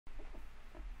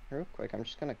Real quick, I'm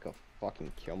just gonna go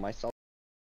fucking kill myself.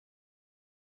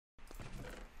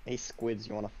 Hey squids,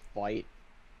 you wanna fight?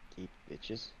 Geek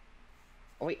bitches.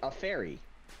 Oh wait, a fairy.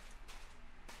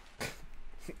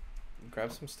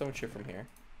 Grab some stone shit from here.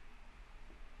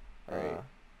 Alright.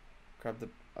 Grab the...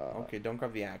 okay, don't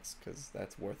grab the axe, because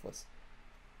that's worthless.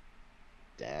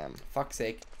 Damn. Fuck's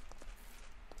sake.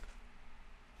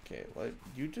 Okay,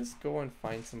 you just go and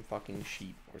find some fucking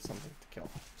sheep or something to kill.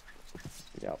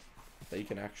 Yep. That you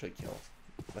can actually kill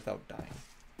without dying.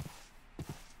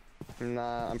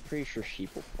 Nah, I'm pretty sure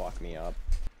sheep will fuck me up.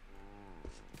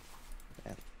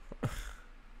 Yeah.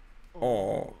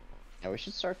 Oh. Yeah, we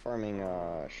should start farming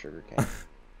sugar cane. So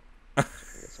we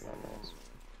get some emeralds.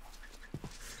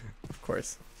 Of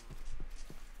course.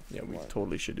 Yeah, we What?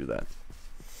 totally should do that.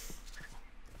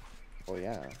 Oh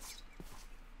yeah.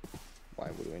 Why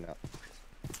would we not?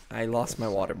 I lost my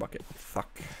water bucket.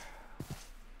 Fuck.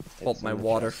 Oh, It's my in the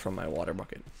water chest. from my water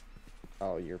bucket.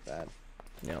 Oh, you're bad.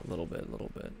 Yeah, a little bit, a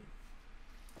little bit.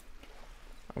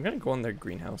 I'm gonna go in their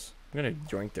greenhouse. I'm gonna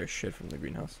drink their shit from the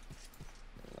greenhouse.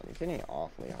 I'm getting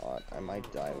awfully hot. I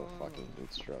might die of a fucking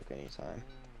heat stroke anytime.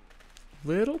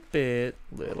 Little bit,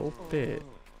 little bit.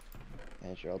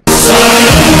 Hey, Gerald.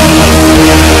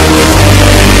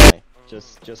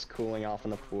 Just cooling off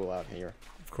in the pool out here.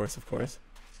 Of course, of course.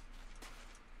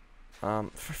 For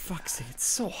fuck's sake, it's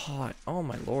so hot. Oh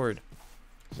my lord.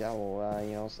 Yeah, well,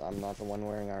 you know, I'm not the one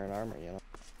wearing iron armor, you know.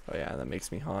 Oh yeah, that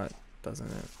makes me hot,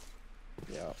 doesn't it?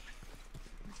 Yeah.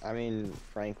 I mean,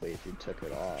 frankly, if you took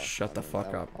it off. Shut the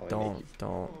fuck up. Don't.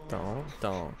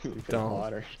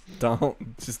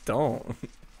 Just don't.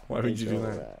 Why would you do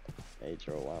that? Hey,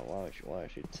 Joe, why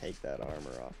don't you take that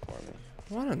armor off for me?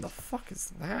 What in the fuck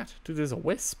is that? Dude, there's a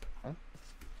wisp. Huh?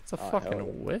 It's a Oh, fucking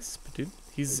hell. He's Dude,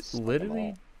 suck 'em literally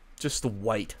all. just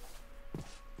white.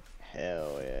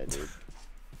 Hell yeah, dude.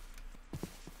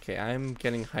 Okay, I'm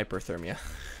getting hyperthermia.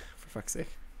 For fuck's sake.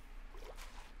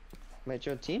 Wait,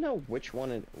 Joe, do you know which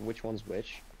one's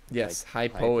which? Yes, Like,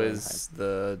 hypo hyper and is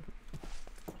the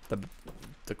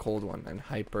cold one, and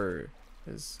hyper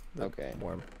is the Okay.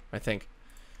 warm. I think.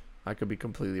 I could be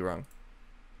completely wrong.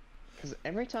 Because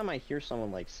every time I hear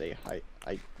someone like say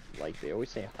they always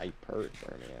say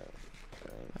hyperthermia.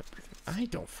 I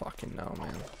don't fucking know,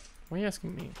 man. Why are you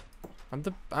asking me? I'm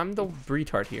the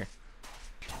retard here.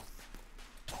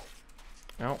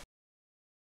 No.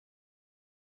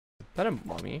 Is that a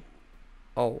mummy?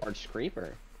 Oh, Large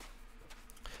creeper.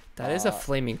 that is a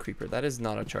flaming creeper. That is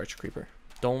not a charged creeper.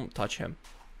 Don't touch him.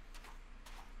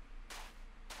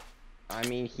 I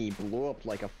mean, he blew up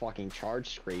like a fucking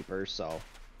charged creeper, so.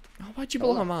 Oh, why'd you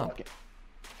blow That him was a up? fucking-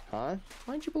 Huh?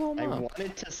 Why'd you blow him I up?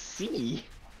 wanted to see.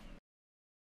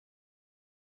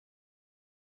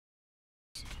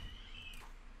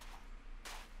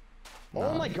 Nah.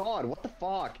 Oh my god, what the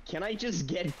fuck? Can I just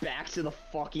get back to the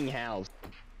fucking house?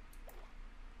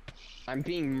 I'm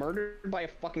being murdered by a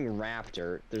fucking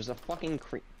raptor. There's a fucking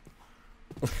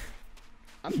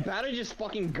I'm about to just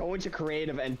fucking go into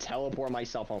creative and teleport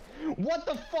myself home. What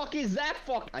the fuck is that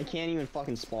fuck? I can't even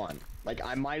fucking spawn. Like,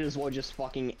 I might as well just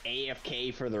fucking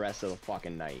AFK for the rest of the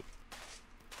fucking night.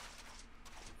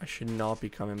 I should not be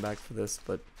coming back for this,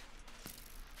 but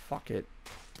fuck it.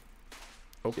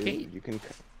 Okay. Dude,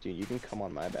 you can come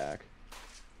on my back.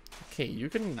 Okay, you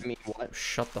can I mean, what?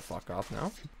 shut the fuck up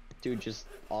now. Dude, just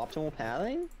optimal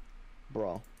pathing?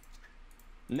 Bro.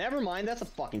 Never mind, that's a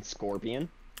fucking scorpion.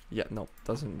 Yeah, no,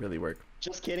 doesn't really work.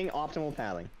 Just kidding, optimal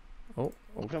pathing. Oh,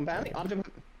 Optimal pathing? Optimal...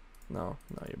 no,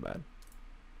 you're bad.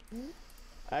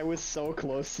 I was so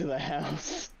close to the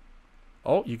house.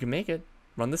 Oh, you can make it.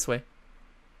 Run this way.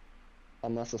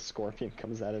 Unless a scorpion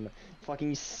comes out of the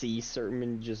fucking sea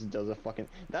serpent just does a fucking...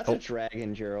 That's Oh. a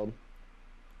dragon, Gerald.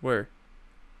 Where?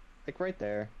 Like right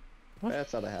there. What?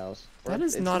 That's not the house. That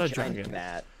is It's not a giant dragon.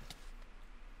 Bat.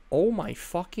 Oh my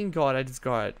fucking god, I just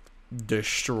got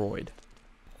destroyed.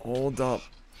 Hold up.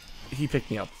 He picked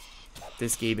me up.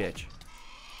 This gay bitch.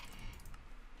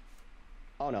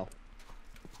 Oh no.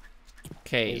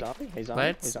 Okay. Hey zombie? Hey zombie?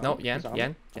 Let's... Hey No, zombie? Hey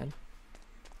Yan. zombie?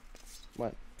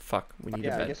 What? Fuck, we need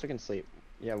Yeah, a I bed. guess we can sleep.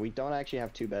 Yeah, we don't actually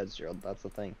have 2 beds, Gerald. That's the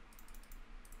thing.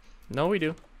 No, we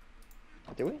do.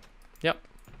 Do we? Yep.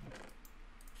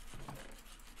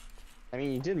 I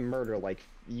mean, you did murder, like,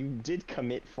 you did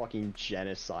commit fucking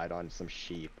genocide on some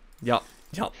sheep. Yup,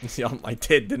 I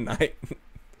did, didn't I?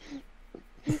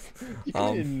 You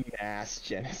committed mass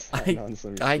genocide on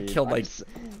some sheep. I killed, like...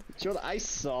 Gerald, I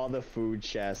saw the food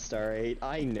chest, alright?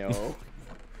 I know.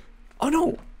 Oh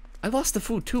no! I lost the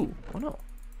food too. Oh no.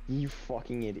 You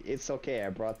fucking idiot. It's okay, I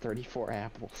brought 34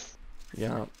 apples.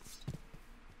 Yeah.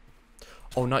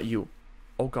 Oh, not you.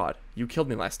 Oh god, you killed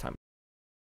me last time.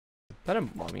 That a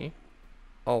mummy?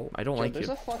 Oh, I don't like There's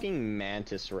you. a fucking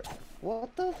mantis.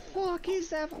 What the fuck is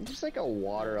that? Just like a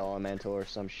water elemental or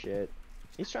some shit.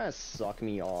 He's trying to suck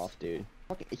me off, dude.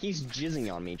 He's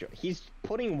jizzing on me. He's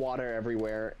putting water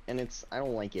everywhere, and I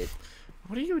don't like it.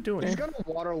 What are you doing? He's gonna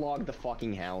waterlog the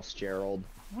fucking house, Gerald.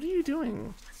 What are you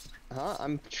doing? Huh?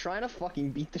 I'm trying to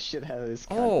fucking beat the shit out of this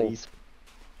guy. Oh,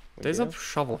 there's a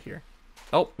shovel here.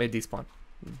 Oh, made despawn.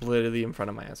 Literally in front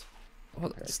of my ass. Oh,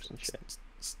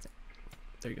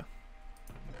 there you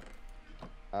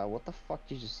go. What the fuck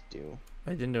did you just do?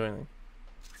 I didn't do anything.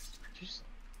 Just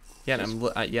Yeah,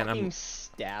 and I'm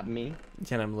stab me.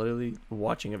 Yeah, and I'm literally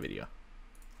watching a video.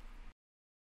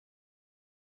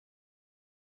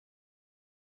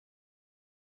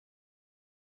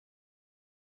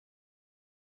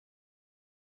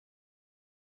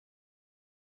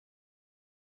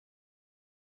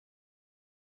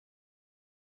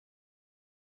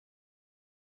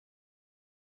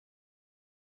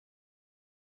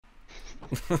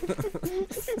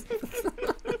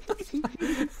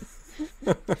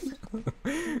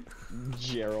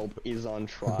 Gerald is on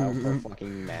trial for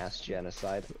fucking mass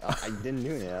genocide. I didn't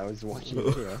do it. I was watching a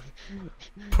video.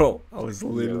 Bro, I was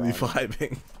literally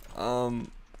vibing.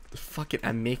 Fuck it.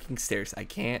 I'm making stairs. I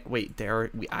can't wait.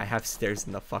 I have stairs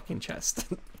in the fucking chest.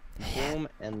 Boom,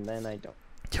 and then I don't.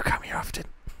 You come here often.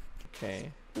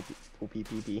 Okay. Poopy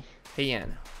pee pee. Hey,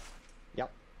 Yan.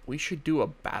 Yep. We should do a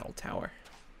battle tower.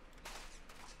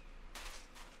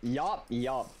 Yup,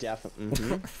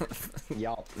 definitely.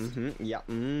 Yup, yeah,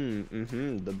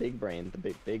 the big brain,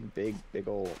 the big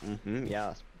old,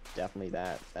 yeah, definitely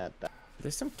that.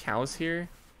 There's some cows here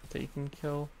that you can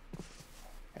kill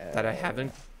that I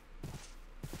haven't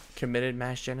committed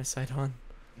mass genocide on.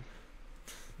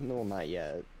 No, not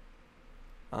yet.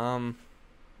 Oh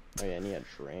yeah, I need a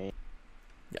drain.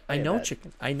 Yeah, I know,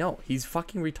 chicken. I know. He's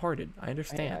fucking retarded. I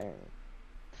understand.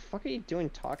 The fuck are you doing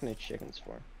talking to chickens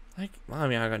for? Like, well, I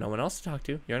mean, I got no one else to talk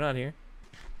to. You're not here.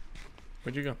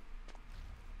 Where'd you go?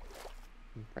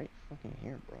 I'm right fucking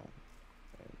here, bro.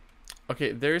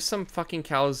 Okay, there's some fucking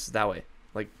cows that way.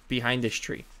 Like, behind this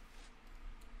tree.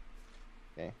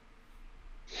 Okay.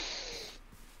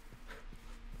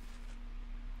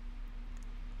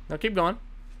 No, keep going.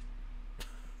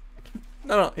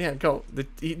 No, yeah, go. Do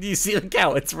you see the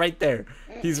cow? It's right there.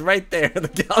 He's right there. The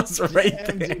cow's right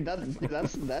there. Dude,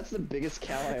 that's the biggest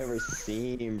cow I ever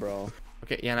seen, bro.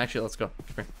 Okay, yeah, and actually, let's go.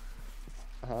 Come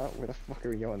here. Where the fuck are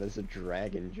we going? There's a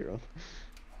dragon, Drew.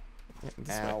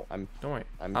 Yeah, Ow, don't worry.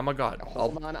 I'm a god.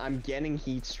 Hold on, I'm getting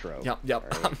heat stroke. Yep.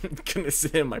 Right. I'm gonna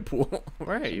sit in my pool.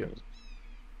 Where are you?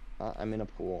 I'm in a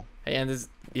pool. Hey, and and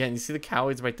you see the cow?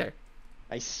 He's right there.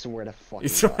 I swear to fucking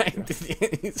He's God,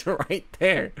 right. He's right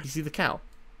there. You see the cow?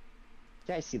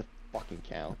 Yeah, I see the fucking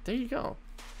cow. There you go.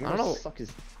 I don't know. Suck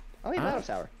his... Oh, yeah, battle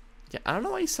tower. Yeah, I don't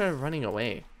know why you started running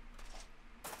away.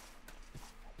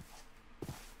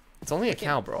 It's only a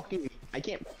cow, bro. I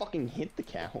can't fucking hit the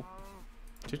cow.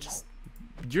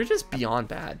 You're just beyond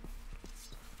bad.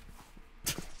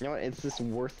 You know what? It's this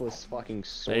worthless fucking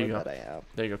sword that I have.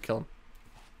 There you go. Kill him.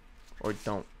 Or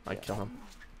don't. Kill him.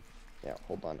 Yeah,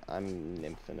 hold on. I'm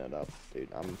nymphing it up, dude.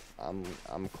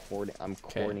 I'm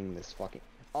courting this fucking...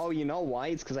 Oh, you know why?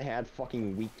 It's because I had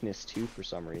fucking weakness too for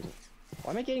some reason.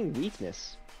 Why am I getting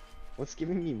weakness? What's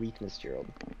giving me weakness, Gerald?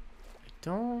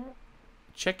 Don't...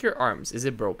 Check your arms. Is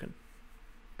it broken?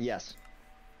 Yes.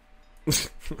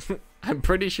 I'm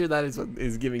pretty sure that is what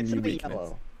is giving you weakness.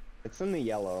 Yellow. It's in the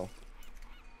yellow.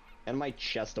 And my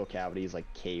chestal cavity is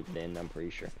like caved in, I'm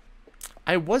pretty sure.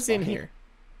 I was in here.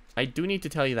 I do need to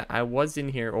tell you that I was in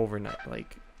here overnight,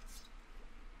 like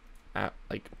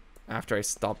after I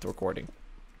stopped recording.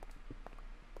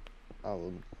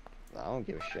 Oh, I don't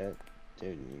give a shit,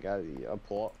 dude. You gotta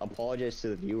apologize to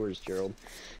the viewers, Gerald.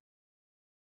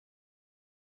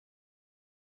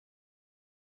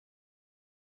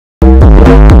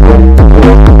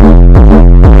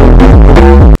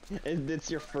 It's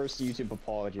your first YouTube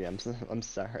apology. I'm sorry. I'm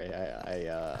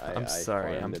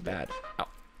sorry. I'm bad. Ow.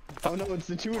 Oh no, it's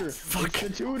the tutor. Fuck.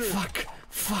 It's the tutor.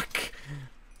 Fuck.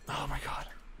 Oh my god.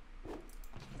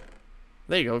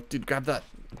 There you go, dude. Grab that.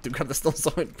 Dude, grab the stone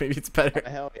sword. Maybe it's better. Oh,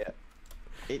 hell yeah.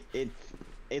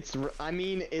 I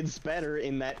mean, it's better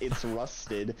in that it's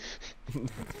rusted.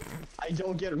 I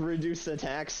don't get reduced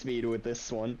attack speed with this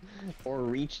one, or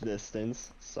reach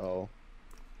distance, so.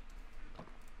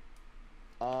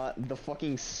 The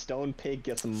fucking stone pig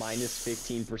gets minus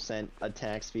 15%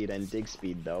 attack speed and dig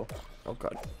speed though. Oh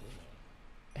god.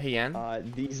 Hey, Yan.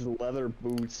 These leather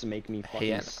boots make me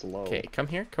fucking slow. Okay, come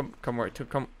here. Come where to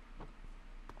come.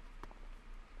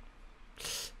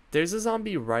 There's a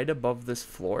zombie right above this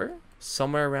floor,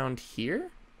 somewhere around here.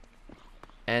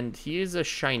 And he is a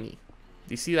shiny.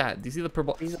 Do you see that? Do you see the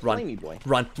purple? He's a Run. flamey boy.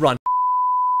 Run. Run.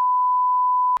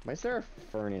 Why is there a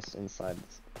furnace inside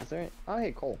this? Is there? Oh,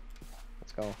 hey, coal.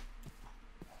 Let's go.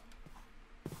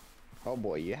 Oh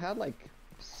boy, you had like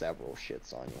several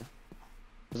shits on you.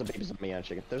 There's a baby zombie on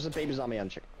chicken. There's a baby zombie on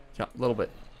chicken. Yeah, a little bit.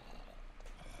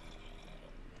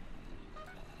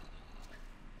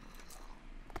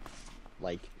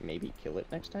 Like, maybe kill it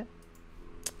next time?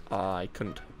 I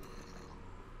couldn't.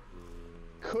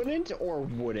 Couldn't or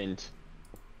wouldn't?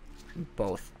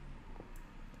 Both.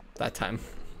 That time.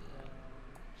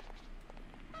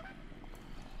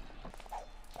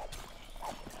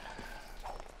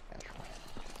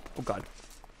 Oh god.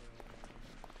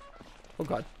 Oh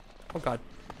god. Oh god.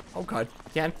 Oh god.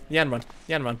 Yan, run.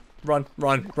 Yan, run. Run.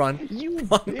 You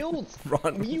run, built.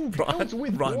 Run. You run, built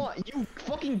with run. what? You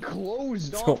fucking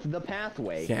closed So- off the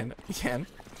pathway. Yan.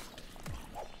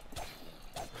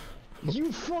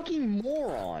 You fucking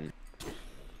moron.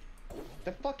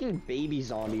 The fucking baby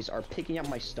zombies are picking up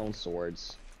my stone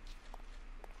swords.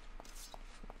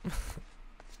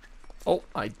 Oh,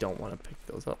 I don't want to pick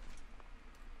those up.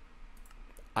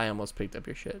 I almost picked up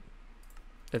your shit.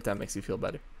 If that makes you feel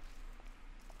better.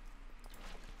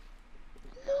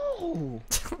 No.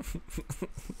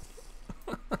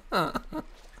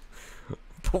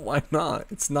 But why not?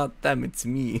 It's not them, it's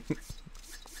me.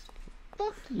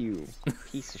 Fuck you,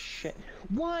 piece of shit.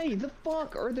 Why the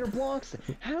fuck are there blocks?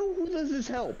 How does this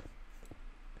help?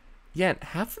 Yeah,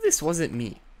 half of this wasn't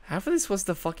me. Half of this was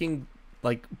the fucking,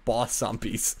 like, boss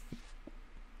zombies.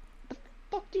 The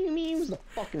fuck do you mean it was the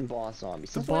fucking boss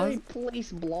zombies? The That's why they boss-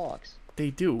 place blocks.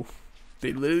 They do.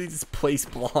 They literally just place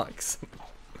blocks.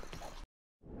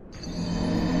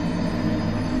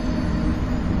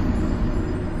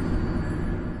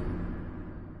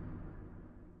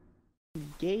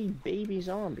 Gay baby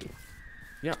zombie.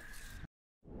 Yeah.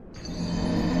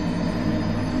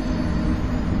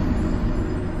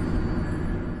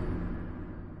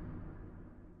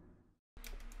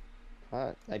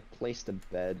 I placed a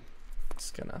bed.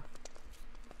 Just gonna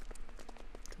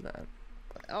do that.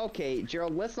 Okay,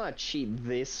 Gerald, let's not cheat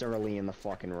this early in the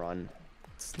fucking run.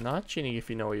 It's not cheating if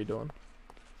you know what you're doing.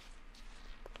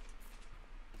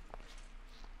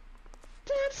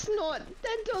 That's not.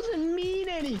 That doesn't mean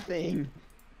anything.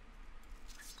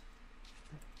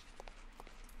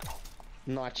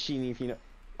 Not cheating if you know.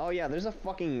 Oh yeah, there's a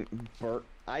fucking bird.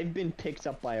 I've been picked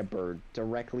up by a bird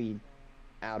directly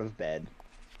out of bed.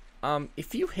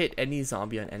 If you hit any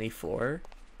zombie on any floor,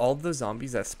 all the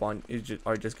zombies that spawn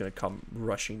are just gonna come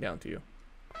rushing down to you.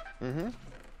 Mm-hmm.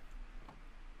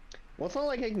 Well, it's not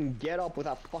like I can get up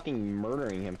without fucking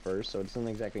murdering him first, so it doesn't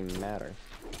exactly matter.